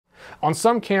On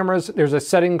some cameras, there's a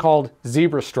setting called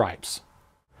zebra stripes.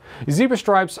 Zebra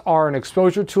stripes are an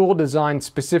exposure tool designed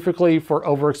specifically for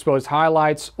overexposed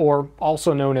highlights, or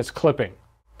also known as clipping.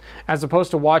 As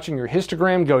opposed to watching your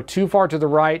histogram go too far to the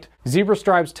right, zebra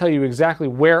stripes tell you exactly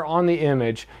where on the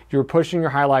image you're pushing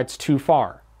your highlights too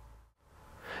far.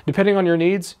 Depending on your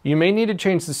needs, you may need to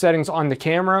change the settings on the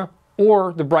camera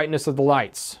or the brightness of the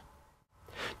lights.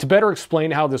 To better explain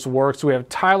how this works, we have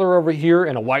Tyler over here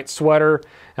in a white sweater.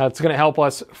 It's going to help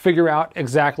us figure out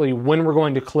exactly when we're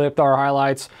going to clip our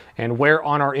highlights and where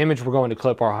on our image we're going to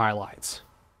clip our highlights.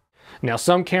 Now,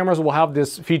 some cameras will have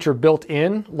this feature built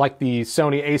in, like the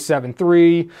Sony a7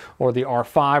 III or the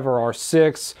R5 or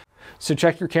R6. So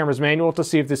check your camera's manual to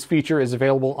see if this feature is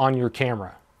available on your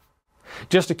camera.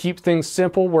 Just to keep things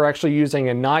simple, we're actually using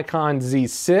a Nikon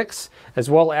Z6 as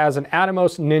well as an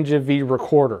Atomos Ninja V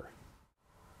recorder.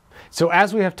 So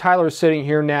as we have Tyler sitting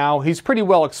here now, he's pretty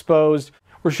well exposed.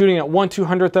 We're shooting at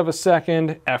 1/200th of a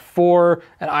second, f4,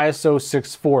 at ISO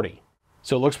 640.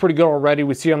 So it looks pretty good already.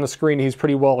 We see on the screen he's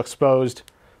pretty well exposed.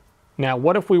 Now,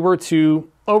 what if we were to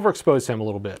overexpose him a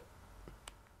little bit?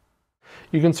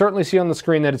 You can certainly see on the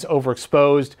screen that it's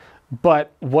overexposed,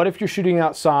 but what if you're shooting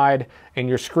outside and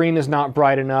your screen is not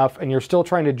bright enough and you're still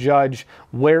trying to judge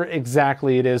where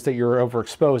exactly it is that you're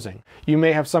overexposing? You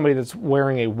may have somebody that's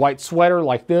wearing a white sweater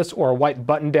like this or a white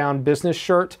button-down business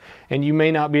shirt, and you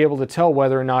may not be able to tell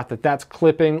whether or not that's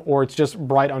clipping or it's just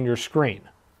bright on your screen.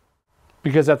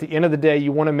 Because at the end of the day,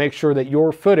 you want to make sure that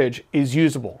your footage is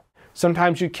usable.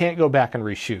 Sometimes you can't go back and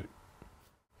reshoot.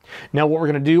 Now, what we're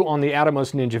going to do on the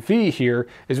Atomos Ninja V here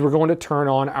is we're going to turn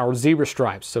on our zebra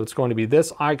stripes. So it's going to be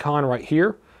this icon right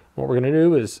here. What we're going to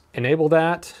do is enable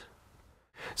that.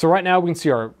 So right now we can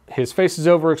see his face is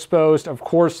overexposed. Of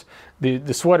course, the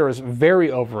sweater is very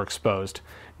overexposed.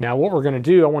 Now what we're going to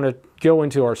do, I want to go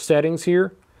into our settings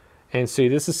here and see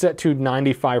this is set to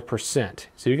 95%.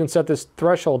 So you can set this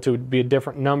threshold to be a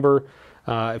different number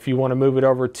if you want to move it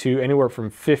over to anywhere from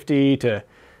 50 to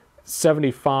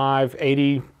 75,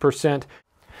 80%.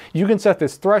 You can set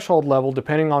this threshold level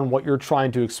depending on what you're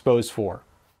trying to expose for.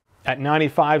 At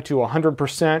 95 to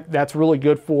 100%, that's really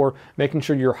good for making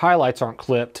sure your highlights aren't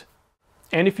clipped.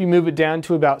 And if you move it down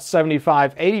to about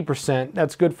 75, 80%,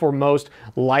 that's good for most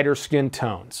lighter skin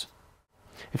tones.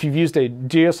 If you've used a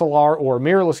DSLR or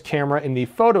mirrorless camera in the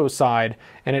photo side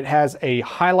and it has a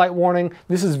highlight warning,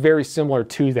 this is very similar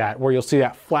to that, where you'll see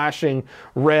that flashing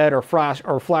red or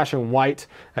flashing white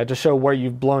to show where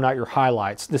you've blown out your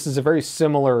highlights. This is a very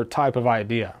similar type of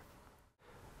idea.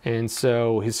 And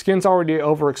so his skin's already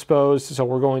overexposed, so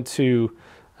we're going to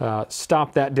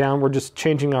stop that down. We're just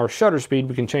changing our shutter speed.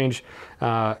 We can change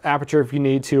aperture if you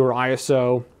need to, or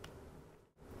ISO.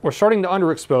 We're starting to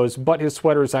underexpose, but his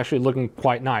sweater is actually looking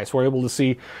quite nice. We're able to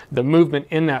see the movement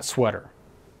in that sweater.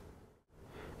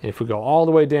 And if we go all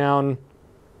the way down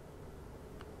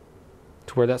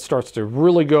to where that starts to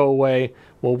really go away,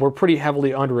 well, we're pretty heavily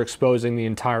underexposing the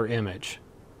entire image.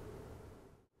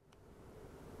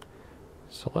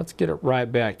 So let's get it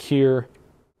right back here.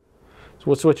 So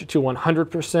we'll switch it to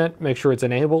 100%, make sure it's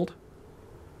enabled.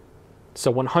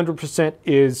 So 100%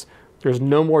 is, there's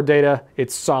no more data,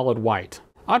 it's solid white.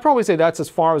 I'd probably say that's as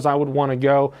far as I would want to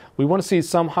go. We want to see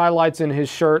some highlights in his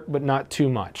shirt, but not too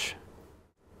much.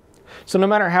 So no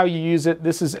matter how you use it,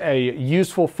 this is a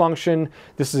useful function.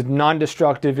 This is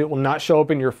non-destructive. It will not show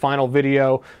up in your final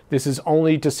video. This is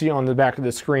only to see on the back of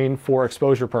the screen for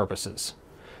exposure purposes.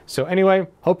 So anyway,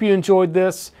 hope you enjoyed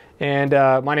this. And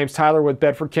my name's Tyler with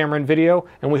Bedford Camera and Video,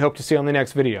 and we hope to see you on the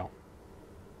next video.